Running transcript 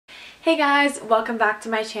Hey guys, welcome back to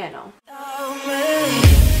my channel.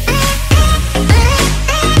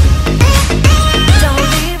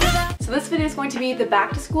 So this video is going to be the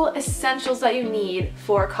back to school essentials that you need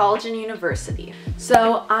for college and university.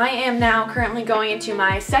 So I am now currently going into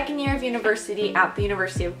my second year of university at the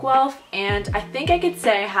University of Guelph, and I think I could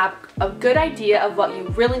say I have a good idea of what you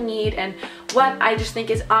really need and what I just think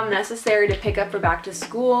is unnecessary to pick up for back to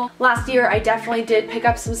school. Last year I definitely did pick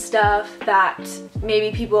up some stuff that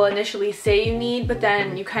maybe people initially say you need, but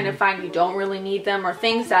then you kind of find you don't really need them, or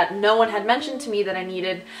things that no one had mentioned to me that I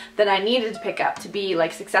needed to pick up to be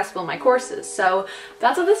like successful in my courses. So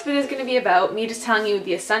that's what this video is going to be about, me just telling you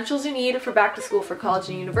the essentials you need for back to school for college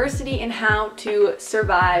and university and how to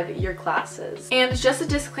survive your classes. And just a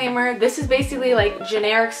disclaimer, this is basically like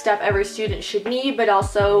generic stuff every student should need, but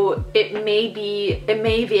also it may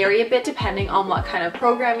vary a bit depending on what kind of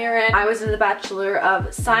program you're in. I was in the Bachelor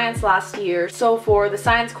of Science last year, so for the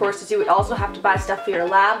science courses you would also have to buy stuff for your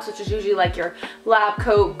labs, which is usually like your lab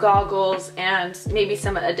coat, goggles, and maybe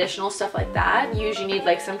some additional stuff like that. You usually need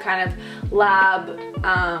like some kind of lab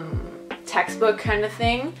textbook kind of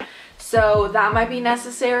thing. So that might be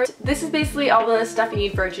necessary. This is basically all the stuff you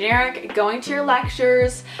need for a generic, going to your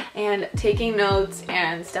lectures and taking notes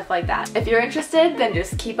and stuff like that. If you're interested, then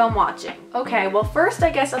just keep on watching. Okay, well first I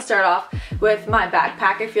guess I'll start off with my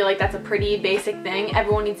backpack. I feel like that's a pretty basic thing.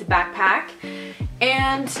 Everyone needs a backpack.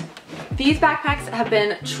 And these backpacks have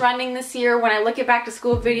been trending this year. When I look at back to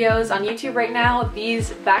school videos on YouTube right now,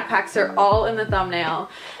 these backpacks are all in the thumbnail.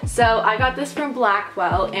 So I got this from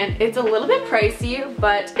Blackwell, and it's a little bit pricey,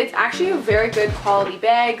 but it's actually a very good quality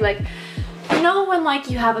bag. Like, you know when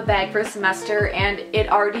like you have a bag for a semester and it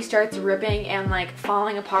already starts ripping and like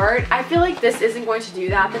falling apart? I feel like this isn't going to do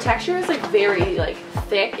that. The texture is like very like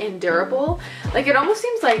thick and durable. Like it almost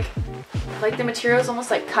seems like the material is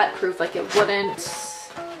almost like cut proof, like it wouldn't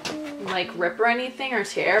like rip or anything or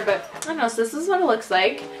tear, but I don't know. So this is what it looks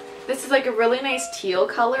like. This is like a really nice teal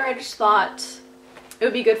color. I just thought it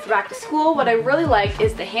would be good for back to school. What I really like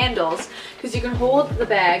is the handles, because you can hold the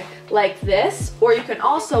bag like this, or you can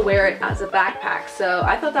also wear it as a backpack. So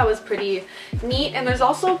I thought that was pretty neat, and there's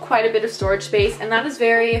also quite a bit of storage space, and that is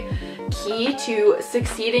very key to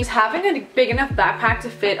succeeding. Having a big enough backpack to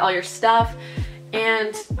fit all your stuff.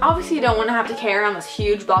 And obviously you don't want to have to carry around this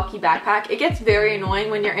huge bulky backpack. It gets very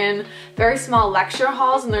annoying when you're in very small lecture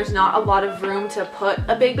halls and there's not a lot of room to put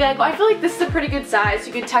a big bag. But I feel like this is a pretty good size.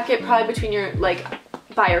 You could tuck it probably between your, like,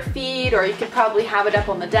 by your feet, or you could probably have it up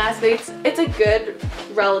on the desk. But it's a good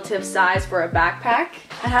relative size for a backpack.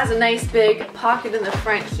 It has a nice big pocket in the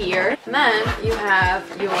front here. And then you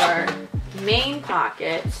have your main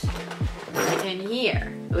pocket in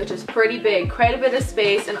here, which is pretty big, quite a bit of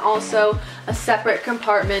space, and also a separate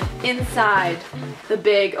compartment inside the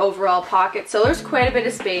big overall pocket. So there's quite a bit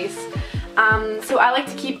of space. So I like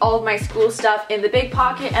to keep all of my school stuff in the big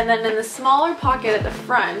pocket, and then in the smaller pocket at the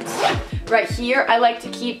front, right here, I like to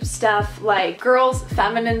keep stuff like girls'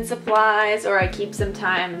 feminine supplies, or I keep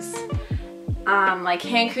sometimes like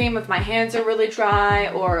hand cream if my hands are really dry,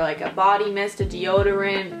 or like a body mist, a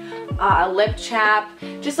deodorant, a lip chap,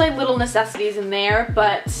 just like little necessities in there.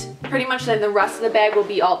 But pretty much then the rest of the bag will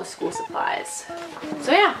be all the school supplies.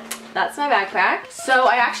 So yeah, that's my backpack. So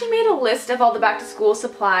I actually made a list of all the back to school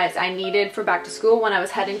supplies I needed for back to school when I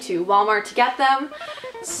was heading to Walmart to get them.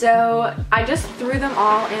 So I just threw them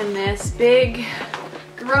all in this big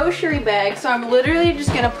grocery bag. So I'm literally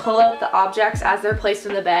just gonna pull out the objects as they're placed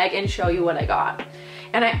in the bag and show you what I got.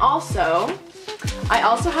 And I also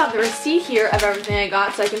have the receipt here of everything I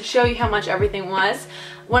got, so I can show you how much everything was.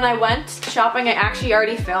 When I went shopping, I actually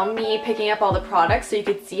already filmed me picking up all the products so you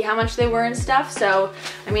could see how much they were and stuff. So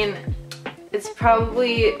I mean, it's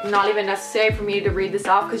probably not even necessary for me to read this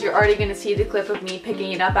off, because you're already gonna see the clip of me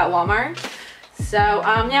picking it up at Walmart. So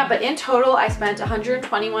yeah, but in total I spent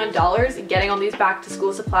 $121 getting all these back to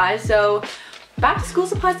school supplies. So back to school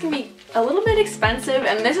supplies can be a little bit expensive,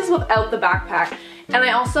 and this is without the backpack. And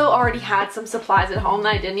I also already had some supplies at home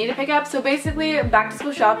that I didn't need to pick up. So basically back to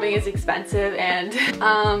school shopping is expensive, and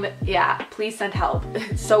yeah, please send help.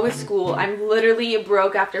 So is school. I'm literally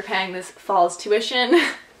broke after paying this fall's tuition.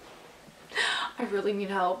 I really need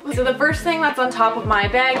help. So the first thing that's on top of my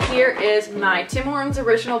bag here is my Tim Hortons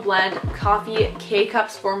Original Blend coffee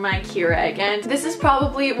K-Cups for my Keurig. And this is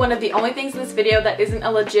probably one of the only things in this video that isn't a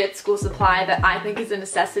legit school supply that I think is a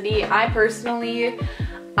necessity.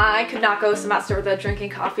 I could not go a semester without drinking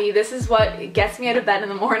coffee. This is what gets me out of bed in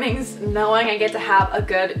the mornings, knowing I get to have a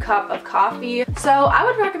good cup of coffee. So I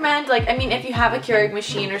would recommend, like, I mean, if you have a Keurig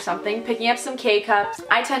machine or something, picking up some K-Cups.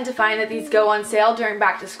 I tend to find that these go on sale during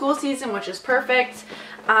back to school season, which is perfect.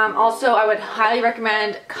 Also, I would highly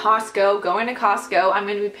recommend Costco. Going to Costco, I'm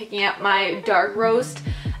going to be picking up my dark roast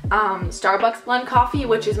Starbucks blend coffee,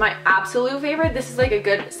 which is my absolute favorite. This is like a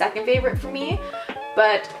good second favorite for me.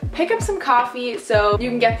 But pick up some coffee so you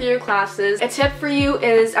can get through your classes. A tip for you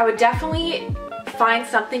is I would definitely find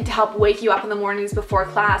something to help wake you up in the mornings before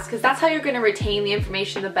class, because that's how you're going to retain the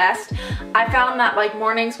information the best. I found that like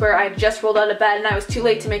mornings where I just rolled out of bed and I was too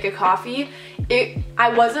late to make a coffee,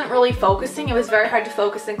 I wasn't really focusing. It was very hard to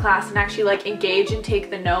focus in class and actually like engage and take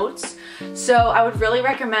the notes. So I would really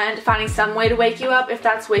recommend finding some way to wake you up, if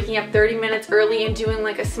that's waking up 30 minutes early and doing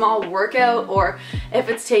like a small workout, or if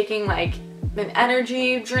it's taking like an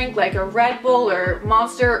energy drink like a Red Bull or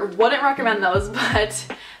Monster. Wouldn't recommend those,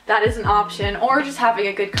 but that is an option. Or just having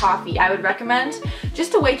a good coffee, I would recommend,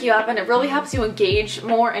 just to wake you up, and it really helps you engage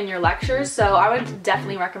more in your lectures. So I would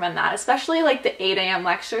definitely recommend that, especially like the 8 a.m.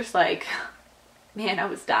 lectures. Like, man, I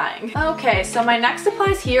was dying. Okay, so my next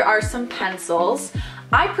supplies here are some pencils.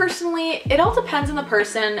 I personally, it all depends on the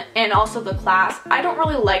person and also the class. I don't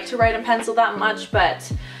really like to write in pencil that much,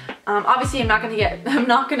 but obviously I'm not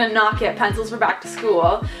gonna not get pencils for back to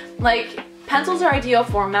school. Like, pencils are ideal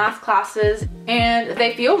for math classes and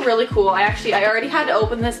they feel really cool. I already had to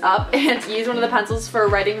open this up and use one of the pencils for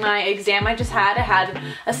writing my exam I just had. I had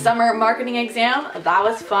a summer marketing exam. That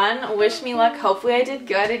was fun. Wish me luck. Hopefully I did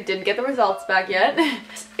good. I didn't get the results back yet.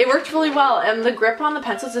 It worked really well, and the grip on the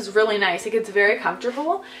pencils is really nice. It gets very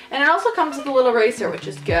comfortable, and it also comes with a little eraser, which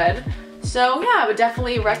is good. So yeah, I would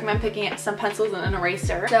definitely recommend picking up some pencils and an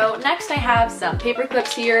eraser. So next I have some paper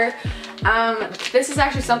clips here. This is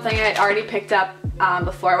actually something I had already picked up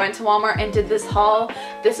before I went to Walmart and did this haul.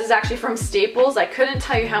 This is actually from Staples. I couldn't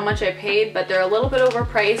tell you how much I paid, but they're a little bit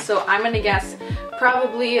overpriced, so I'm gonna guess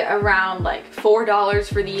probably around like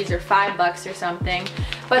 $4 for these, or $5 or something.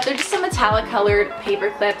 But they're just some metallic colored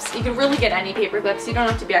paper clips. You can really get any paper clips. You don't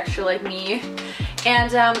have to be extra like me.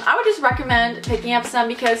 And I would just recommend picking up some,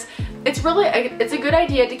 because it's a good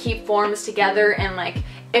idea to keep forms together. And like,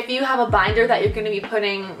 if you have a binder that you're going to be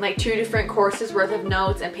putting like 2 different courses worth of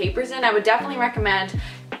notes and papers in, I would definitely recommend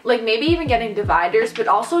like maybe even getting dividers, but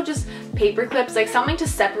also just paper clips, like something to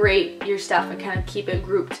separate your stuff and kind of keep it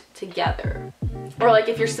grouped together. Or like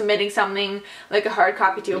if you're submitting something like a hard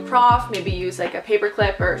copy to a prof, maybe use like a paper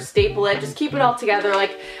clip or staple it, just keep it all together.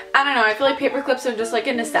 Like, I don't know, I feel like paper clips are just like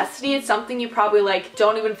a necessity. It's something you probably like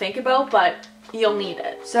don't even think about, but you'll need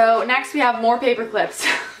it. So next we have more paper clips.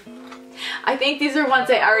 I think these are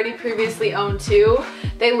ones I already previously owned too.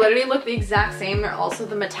 They literally look the exact same. They're also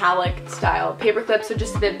the metallic style. Paper clips are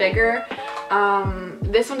just a bit bigger.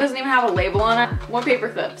 This one doesn't even have a label on it. More paper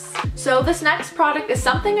clips. So this next product is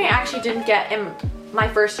something I actually didn't get in my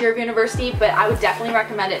first year of university, but I would definitely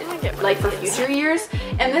recommend it like for future years.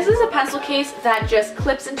 And this is a pencil case that just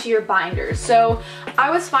clips into your binders. So I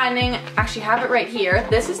was finding, actually have it right here,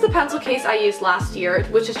 this is the pencil case I used last year,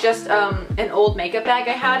 which is just an old makeup bag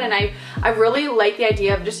I had, and I really like the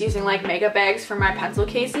idea of just using like makeup bags for my pencil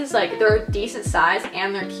cases. Like, they're a decent size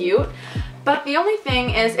and they're cute. But the only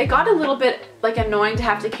thing is, it got a little bit like annoying to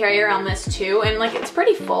have to carry around this too, and like it's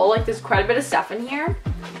pretty full, like there's quite a bit of stuff in here.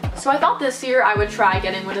 So I thought this year I would try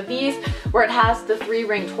getting one of these where it has the 3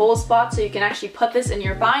 ringed hole spot, so you can actually put this in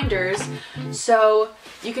your binders, so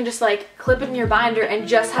you can just like clip it in your binder and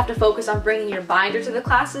just have to focus on bringing your binder to the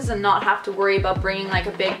classes and not have to worry about bringing like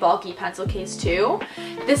a big bulky pencil case too.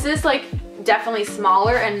 This is like definitely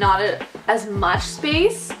smaller and not as much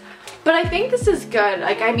space, but I think this is good.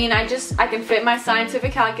 Like, I mean, I can fit my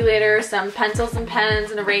scientific calculator, some pencils and pens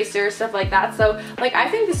and erasers, stuff like that. So like, I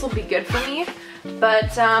think this will be good for me.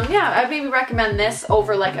 But yeah, I'd maybe recommend this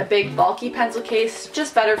over like a big bulky pencil case,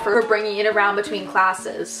 just better for bringing it around between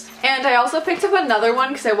classes. And I also picked up another one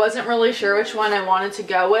because I wasn't really sure which one I wanted to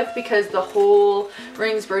go with, because the hole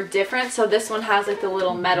rings were different. So this one has like the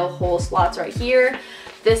little metal hole slots right here.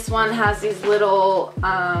 This one has these little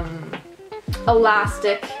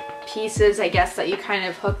elastic pieces, I guess, that you kind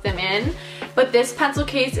of hook them in. But this pencil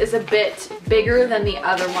case is a bit bigger than the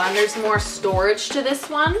other one. There's more storage to this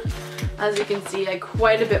one. As you can see, like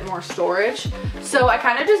quite a bit more storage. So I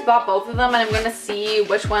kind of just bought both of them, and I'm gonna see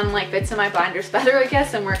which one like fits in my binders better, I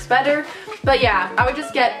guess, and works better. But yeah, I would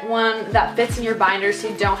just get one that fits in your binder so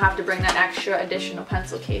you don't have to bring that extra additional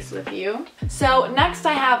pencil case with you. So next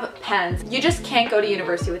I have pens. You just can't go to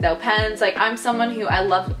university without pens. Like, I'm someone who I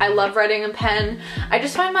love writing in pen. I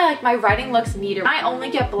just find my writing looks neater. I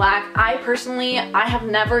only get black. I have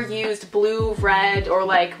never used blue, red, or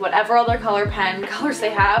like whatever other color pen colors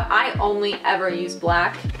they have. I only ever use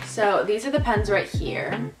black. So these are the pens right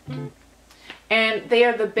here, and they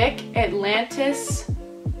are the Bic Atlantis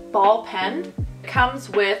ball pen. It comes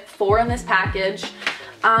with 4 in this package.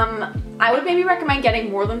 I would maybe recommend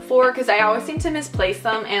getting more than 4 because I always seem to misplace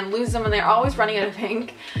them and lose them and they're always running out of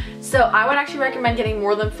ink. So I would actually recommend getting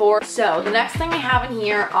more than 4. So the next thing I have in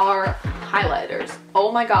here are highlighters.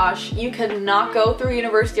 Oh my gosh, you could not go through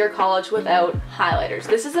university or college without highlighters.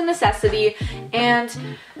 This is a necessity, and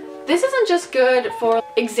this isn't just good for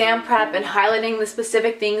exam prep and highlighting the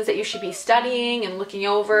specific things that you should be studying and looking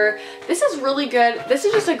over. This is really good. This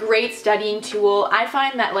is just a great studying tool. I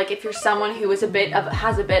find that like if you're someone who is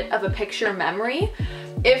has a bit of a picture memory,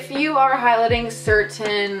 if you are highlighting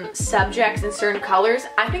certain subjects in certain colors,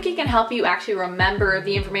 I think it can help you actually remember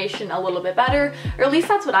the information a little bit better, or at least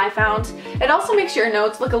that's what I found. It also makes your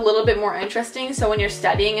notes look a little bit more interesting, so when you're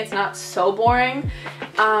studying it's not so boring.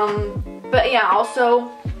 But yeah,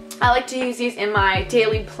 also I like to use these in my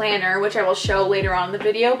daily planner, which I will show later on in the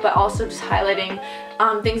video, but also just highlighting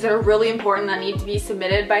things that are really important that need to be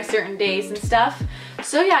submitted by certain days and stuff.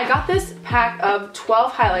 So yeah, I got this pack of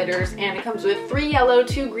 12 highlighters, and it comes with 3 yellow,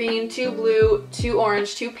 2 green, 2 blue, 2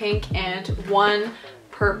 orange, 2 pink, and 1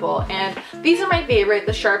 purple. And these are my favorite,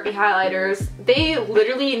 the Sharpie highlighters. They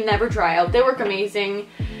literally never dry out. They work amazing.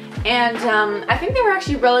 And I think they were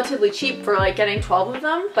actually relatively cheap for like getting 12 of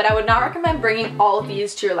them, but I would not recommend bringing all of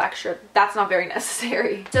these to your lecture. That's not very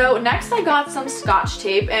necessary. So next I got some Scotch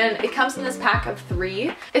tape, and it comes in this pack of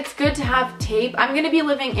 3. It's good to have tape. I'm going to be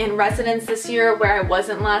living in residence this year where I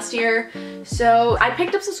wasn't last year, so I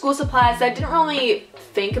picked up some school supplies that I didn't really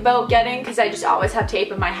think about getting because I just always have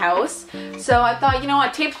tape in my house. So I thought, you know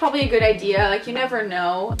what, tape's probably a good idea. Like, you never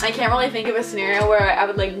know. I can't really think of a scenario where I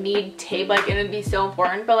would like need tape, like, and it'd be so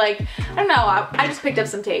important, but like, I don't know, I just picked up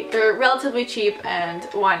some tape. They're relatively cheap, and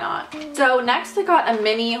why not? So next I got a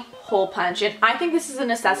mini hole punch, and I think this is a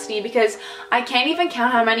necessity because I can't even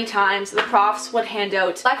count how many times the profs would hand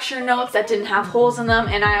out lecture notes that didn't have holes in them,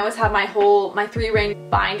 and I always have my 3-ring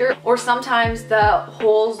binder, or sometimes the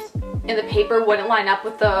holes in the paper wouldn't line up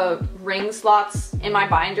with the ring slots in my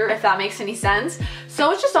binder, if that makes any sense.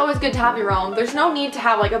 So it's just always good to have your own. There's no need to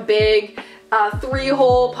have like a big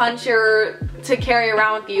 3-hole puncher to carry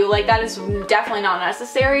around with you. Like, that is definitely not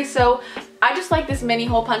necessary. So I just like this mini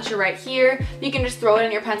hole puncher right here. You can just throw it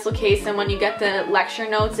in your pencil case, and when you get the lecture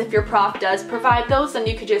notes, if your prof does provide those, then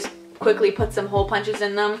you could just quickly put some hole punches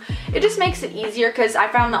in them. It just makes it easier, because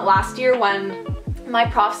I found that last year when my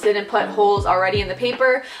profs didn't put holes already in the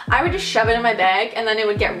paper, I would just shove it in my bag, and then it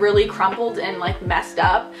would get really crumpled and like messed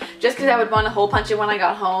up just because I would want to hole punch it when I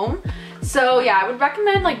got home. So yeah, I would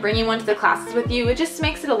recommend like bringing one to the classes with you. It just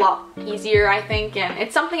makes it a lot easier, I think, and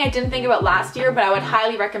it's something I didn't think about last year, but I would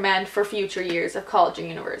highly recommend for future years of college and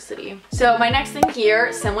university. So my next thing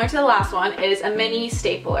here, similar to the last one, is a mini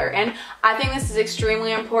stapler, and I think this is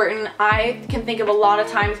extremely important. I can think of a lot of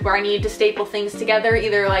times where I need to staple things together,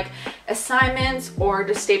 either like assignments or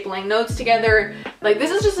just stapling notes together. Like,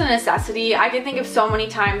 this is just a necessity. I can think of so many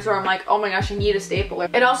times where I'm like, oh my gosh, I need a stapler.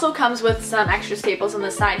 It also comes with some extra staples on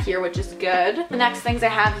the side here, which is good. The next things I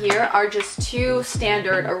have here are just 2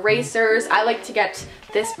 standard erasers. I like to get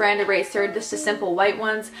this brand eraser, just the simple white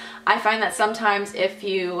ones. I find that sometimes if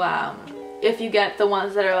you get the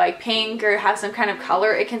ones that are like pink or have some kind of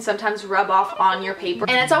color, it can sometimes rub off on your paper.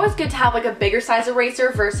 And it's always good to have like a bigger size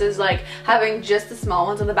eraser versus like having just the small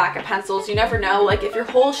ones on the back of pencils. You never know, like if your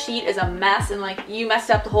whole sheet is a mess and like you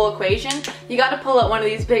messed up the whole equation, you got to pull out one of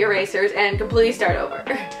these big erasers and completely start over.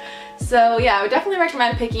 So yeah, I would definitely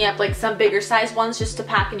recommend picking up like some bigger size ones just to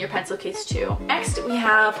pack in your pencil case too. Next we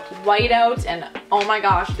have whiteout, and oh my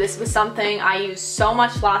gosh, this was something I used so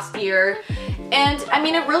much last year. And I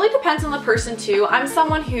mean, it really depends on the person too. I'm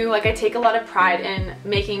someone who, like, I take a lot of pride in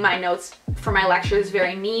making my notes for my lectures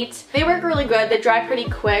very neat. They work really good, they dry pretty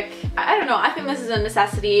quick. I don't know, I think this is a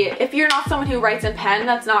necessity. If you're not someone who writes in pen,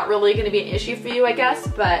 that's not really going to be an issue for you, I guess,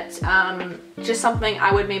 but just something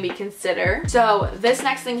I would maybe consider. So this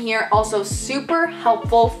next thing here, also super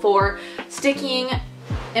helpful for sticking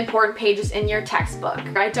important pages in your textbook.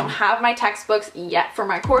 I don't have my textbooks yet for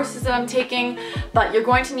my courses that I'm taking, but you're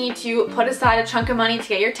going to need to put aside a chunk of money to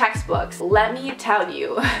get your textbooks. Let me tell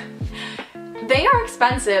you, they are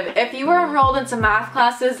expensive. If you are enrolled in some math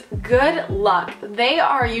classes, good luck. They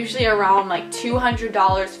are usually around like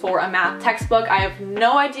 $200 for a math textbook. I have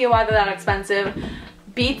no idea why they're that expensive.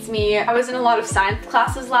 Beats me. I was in a lot of science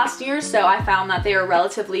classes last year, so I found that they were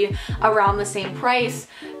relatively around the same price.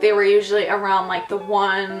 They were usually around like the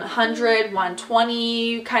 100,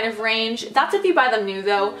 120 kind of range. That's if you buy them new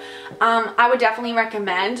though. I would definitely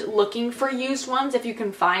recommend looking for used ones if you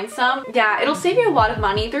can find some. Yeah, it'll save you a lot of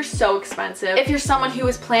money. They're so expensive. If you're someone who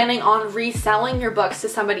is planning on reselling your books to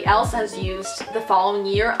somebody else as used the following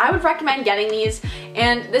year, I would recommend getting these,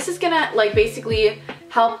 and this is gonna like basically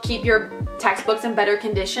help keep your textbooks in better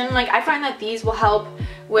condition. Like I find that these will help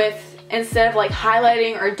with, instead of like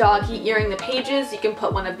highlighting or dog earing the pages, you can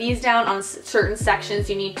put one of these down on certain sections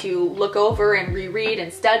you need to look over and reread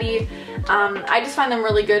and study. I just find them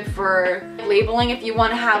really good for labeling if you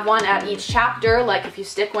want to have one at each chapter, like if you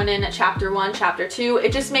stick one in at chapter 1, chapter 2,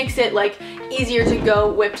 it just makes it like easier to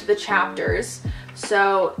go whip to the chapters.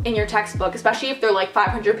 So in your textbook, especially if they're like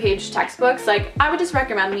 500-page textbooks, like I would just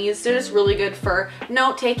recommend these. They're just really good for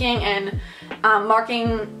note taking and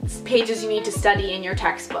marking pages you need to study in your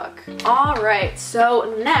textbook. Alright,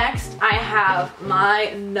 so next I have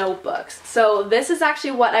my notebooks. So this is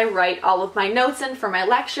actually what I write all of my notes in for my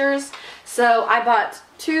lectures. So I bought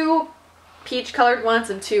 2 peach colored ones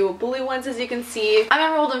and 2 blue ones, as you can see.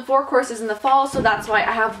 I'm enrolled in 4 courses in the fall, so that's why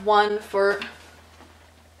I have one for...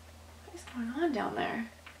 What is going on down there?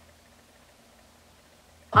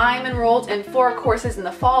 I'm enrolled in 4 courses in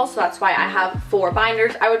the fall, so that's why I have 4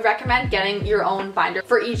 binders. I would recommend getting your own binder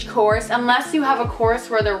for each course, unless you have a course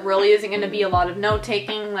where there really isn't going to be a lot of note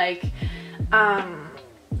taking. Like,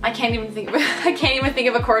 I can't even think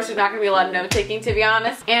of a course where there's not going to be a lot of note taking, to be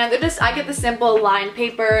honest. And they're just, I get the simple lined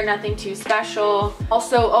paper, nothing too special.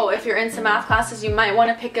 Also, oh, if you're in some math classes, you might want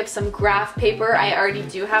to pick up some graph paper. I already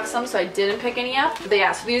do have some, so I didn't pick any up. But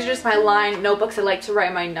yeah, so these are just my lined notebooks I like to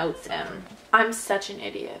write my notes in. I'm such an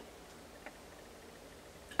idiot.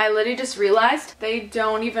 I literally just realized they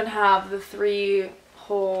don't even have the 3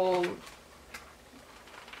 whole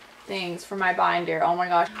things for my binder. Oh my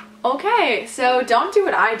gosh. Okay, so don't do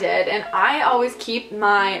what I did, and I always keep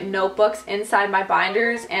my notebooks inside my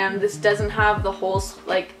binders, and this doesn't have the holes,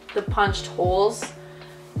 like the punched holes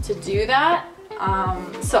to do that.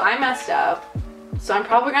 So I messed up. So I'm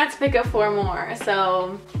probably gonna have to pick up 4 more.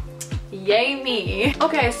 So yay me.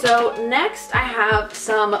 Okay, so next I have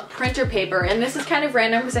some printer paper, and this is kind of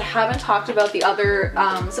random because I haven't talked about the other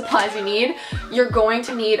supplies you need. You're going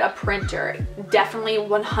to need a printer, definitely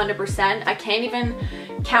 100%. I can't even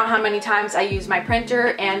count how many times I use my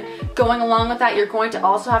printer, and going along with that, you're going to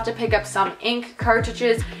also have to pick up some ink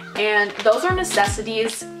cartridges, and those are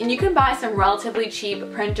necessities, and you can buy some relatively cheap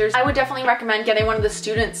printers. I would definitely recommend getting one of the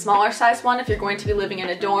student smaller size one if you're going to be living in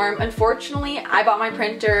a dorm. Unfortunately, I bought my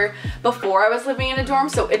printer before I was living in a dorm,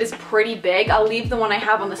 so it is pretty big. I'll leave the one I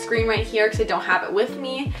have on the screen right here because I don't have it with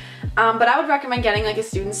me. But I would recommend getting like a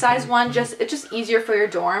student size one. It's just easier for your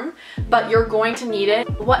dorm, but you're going to need it.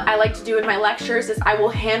 What I like to do in my lectures is I will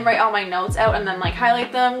handwrite all my notes out and then like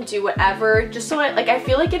highlight them, do whatever, just so I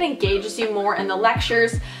feel like it engages you more in the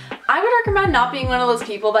lectures. I would recommend not being one of those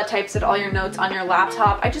people that types out all your notes on your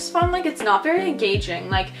laptop. I just find like it's not very engaging.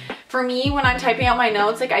 Like for me, when I'm typing out my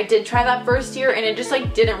notes, like I did try that first year and it just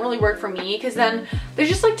like didn't really work for me, because then there's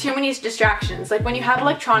just like too many distractions. Like when you have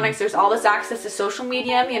electronics, there's all this access to social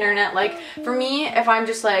media and the internet. Like for me, if I'm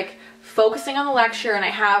just like focusing on the lecture and I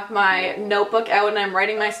have my notebook out and I'm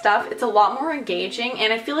writing my stuff, it's a lot more engaging,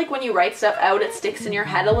 and I feel like when you write stuff out, it sticks in your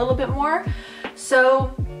head a little bit more.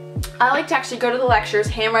 So I like to actually go to the lectures,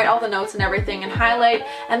 handwrite all the notes and everything and highlight,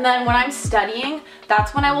 and then when I'm studying,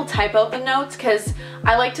 that's when I will type out the notes, because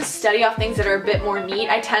I like to study off things that are a bit more neat.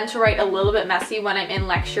 I tend to write a little bit messy when I'm in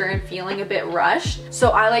lecture and feeling a bit rushed, so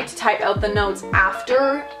I like to type out the notes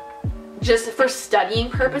after, just for studying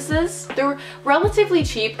purposes. They're relatively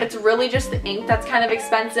cheap. It's really just the ink that's kind of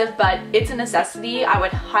expensive, but it's a necessity. I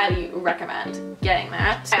would highly recommend getting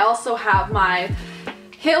that. I also have my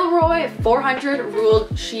Heyy 400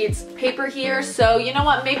 ruled sheets paper here, so you know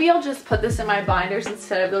what, maybe I'll just put this in my binders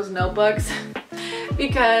instead of those notebooks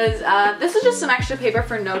because this is just some extra paper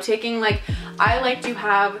for note taking. Like I like to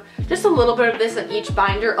have just a little bit of this in each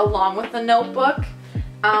binder along with the notebook.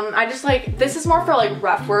 I just like, this is more for like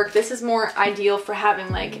rough work. This is more ideal for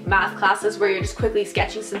having like math classes where you're just quickly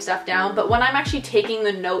sketching some stuff down, but when I'm actually taking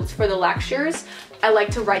the notes for the lectures, I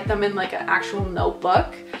like to write them in like an actual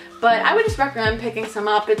notebook. But I would just recommend picking some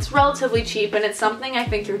up. It's relatively cheap and it's something I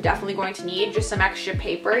think you're definitely going to need, just some extra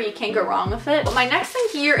paper. You can't go wrong with it. But my next thing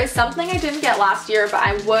here is something I didn't get last year, but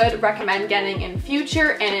I would recommend getting in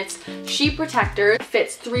future, and it's sheet protectors. It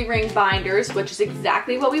fits 3-ring binders, which is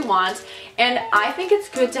exactly what we want. And I think it's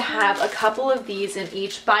good to have a couple of these in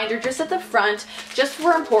each binder just at the front, just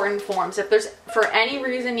for important forms. If there's for any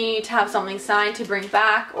reason you need to have something signed to bring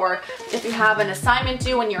back, or if you have an assignment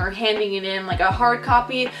due and you're handing it in like a hard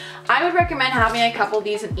copy, I would recommend having a couple of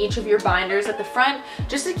these in each of your binders at the front,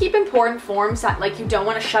 just to keep important forms that like you don't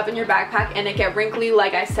want to shove in your backpack and it get wrinkly,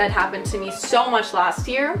 like I said happened to me so much last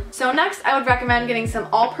year. So next I would recommend getting some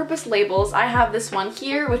all-purpose labels. I have this one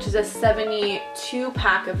here, which is a 72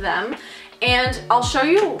 pack of them, and I'll show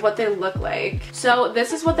you what they look like. So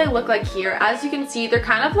this is what they look like here. As you can see, they're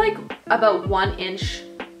kind of like about 1 inch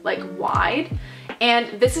like wide,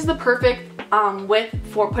 and this is the perfect width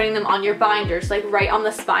for putting them on your binders, like right on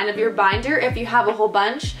the spine of your binder. If you have a whole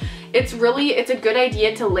bunch, it's a good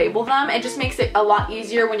idea to label them. It just makes it a lot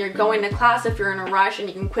easier when you're going to class if you're in a rush and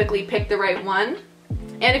you can quickly pick the right one.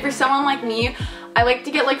 And if you're someone like me, I like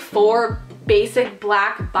to get like 4 basic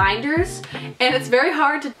black binders, and it's very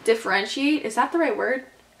hard to differentiate. Is that the right word?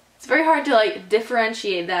 It's very hard to like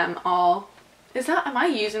differentiate them all. Am I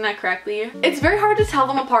using that correctly? It's very hard to tell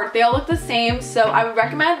them apart. They all look the same, so I would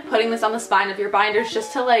recommend putting this on the spine of your binders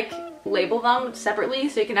just to like label them separately,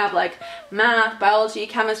 so you can have like math, biology,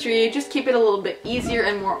 chemistry, just keep it a little bit easier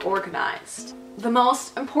and more organized. The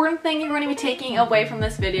most important thing you're going to be taking away from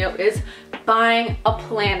this video is buying a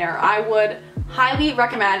planner. I would highly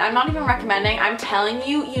recommend, I'm not even recommending, I'm telling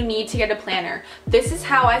you, you need to get a planner. This is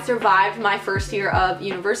how I survived my first year of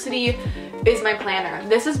university, is my planner.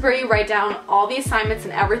 This is where you write down all the assignments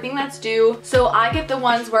and everything that's due. So I get the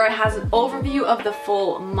ones where it has an overview of the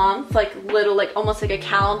full month, like little, like almost like a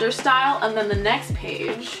calendar style, and then the next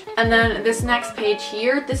page. And then this next page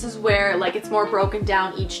here, this is where like it's more broken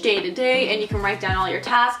down each day to day, and you can write down all your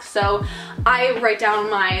tasks. So I write down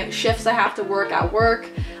my shifts I have to work at work.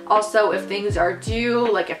 Also, if things are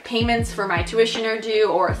due, like if payments for my tuition are due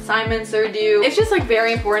or assignments are due. It's just like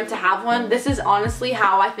very important to have one. This is honestly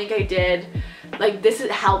how I think I did. Like this has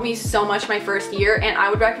helped me so much my first year, and I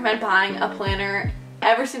would recommend buying a planner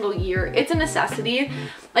every single year. It's a necessity.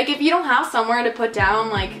 Like if you don't have somewhere to put down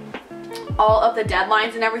like all of the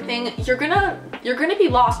deadlines and everything, you're gonna be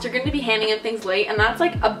lost. You're gonna be handing in things late, and that's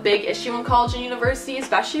like a big issue in college and university,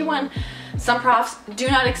 especially when some profs do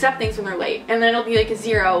not accept things when they're late, and then it'll be like a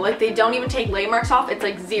 0. Like they don't even take late marks off. It's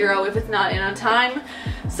like 0 if it's not in on time.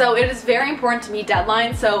 So it is very important to meet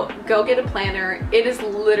deadlines, so go get a planner. It is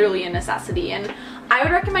literally a necessity, and I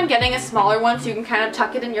would recommend getting a smaller one so you can kind of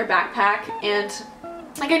tuck it in your backpack. And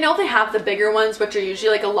like I know they have the bigger ones, which are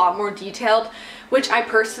usually like a lot more detailed, which I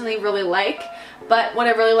personally really like. But what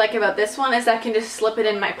I really like about this one is I can just slip it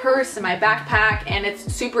in my purse, in my backpack, and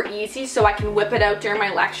it's super easy, so I can whip it out during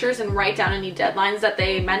my lectures and write down any deadlines that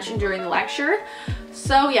they mentioned during the lecture.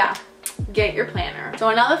 So yeah, get your planner. So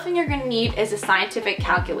another thing you're going to need is a scientific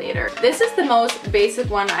calculator. This is the most basic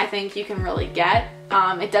one I think you can really get.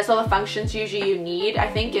 It does all the functions usually you need, I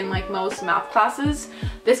think, in like most math classes.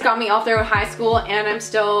 This got me all through high school, and I'm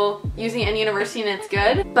still using it in university, and it's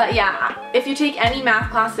good. But yeah, if you take any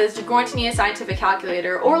math classes, you're going to need a scientific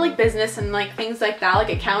calculator, or like business and like things like that, like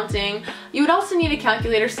accounting. You would also need a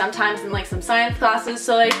calculator sometimes in like some science classes,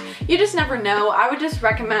 so like you just never know. I would just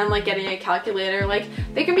recommend like getting a calculator. Like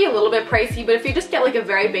they can be a little bit pricey, but if you just get like a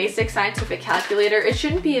very basic scientific calculator, it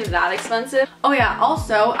shouldn't be that expensive. Oh yeah,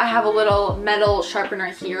 also I have a little metal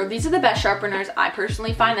sharpener here. These are the best sharpeners I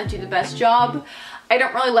personally find that do the best job. I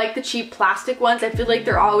don't really like the cheap plastic ones. I feel like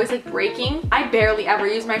they're always like breaking. I barely ever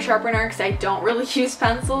use my sharpener because I don't really use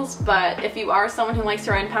pencils, but if you are someone who likes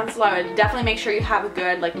to write in pencil, I would definitely make sure you have a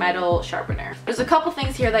good like metal sharpener. There's a couple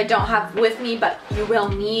things here that I don't have with me, but you will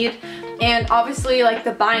need. And obviously like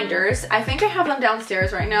the binders, I think I have them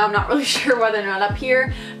downstairs right now. I'm not really sure why they're not up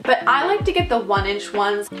here, but I like to get the 1-inch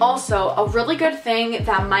ones. Also, a really good thing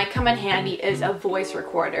that might come in handy is a voice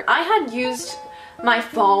recorder. I had used my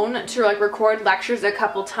phone to like record lectures a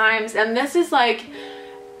couple times, and this is like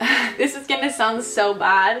this is gonna sound so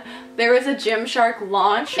bad. There was a Gymshark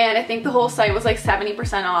launch, and I think the whole site was like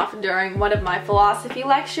 70% off during one of my philosophy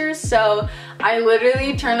lectures, so I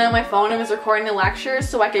literally turned on my phone and was recording the lectures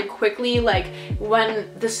so I could quickly, like when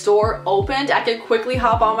the store opened, I could quickly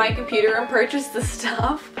hop on my computer and purchase the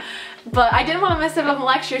stuff. But I didn't want to miss out on the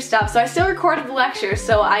lecture stuff, so I still recorded the lecture,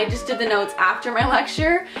 so I just did the notes after my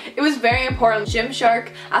lecture. It was very important. Gymshark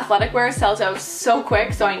athletic wear sells out so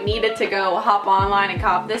quick, so I needed to go hop online and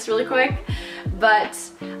cop this really quick. But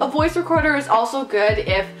a voice recorder is also good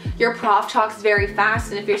if your prof talks very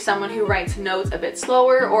fast, and if you're someone who writes notes a bit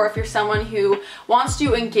slower, or if you're someone who wants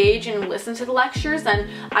to engage and listen to the lectures, then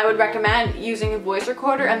I would recommend using a voice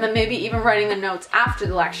recorder and then maybe even writing the notes after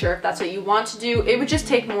the lecture if that's what you want to do. It would just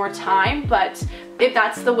take more time, but if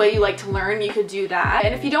that's the way you like to learn, you could do that.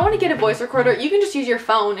 And if you don't want to get a voice recorder, you can just use your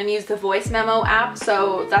phone and use the voice memo app,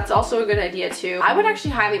 so that's also a good idea too. I would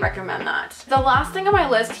actually highly recommend that. The last thing on my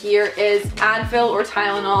list here is Advil or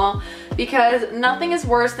Tylenol, because nothing is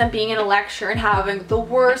worse than being in a lecture and having the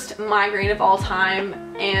worst migraine of all time.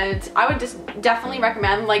 And I would just definitely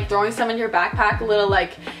recommend like throwing some in your backpack, a little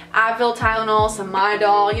like Advil, Tylenol, some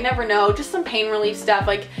Midol, you never know, just some pain relief stuff.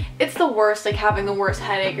 Like it's the worst, like having the worst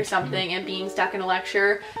headache or something and being stuck in a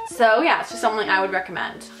lecture. So yeah, it's just something I would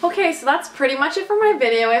recommend. Okay, so that's pretty much it for my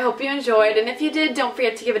video. I hope you enjoyed, and if you did, don't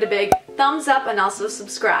forget to give it a big thumbs up, and also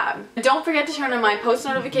subscribe. And don't forget to turn on my post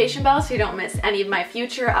notification bell so you don't miss any of my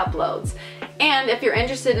future uploads. And if you're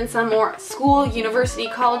interested in some more school, university,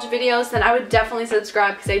 college videos, then I would definitely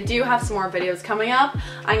subscribe because I do have some more videos coming up.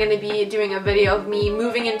 I'm going to be doing a video of me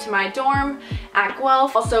moving into my dorm at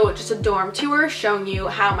Guelph. Also just a dorm tour showing you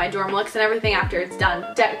how my dorm looks and everything after it's done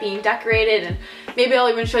being decorated, and maybe I'll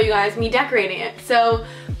even show you guys me decorating it. So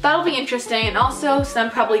that'll be interesting, and also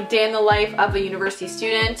some probably day in the life of a university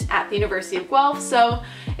student at the University of Guelph. So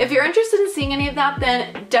if you're interested in seeing any of that,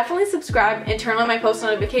 then definitely subscribe and turn on my post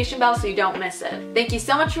notification bell so you don't miss it. Thank you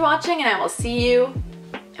so much for watching, and I will see you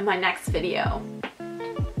in my next video.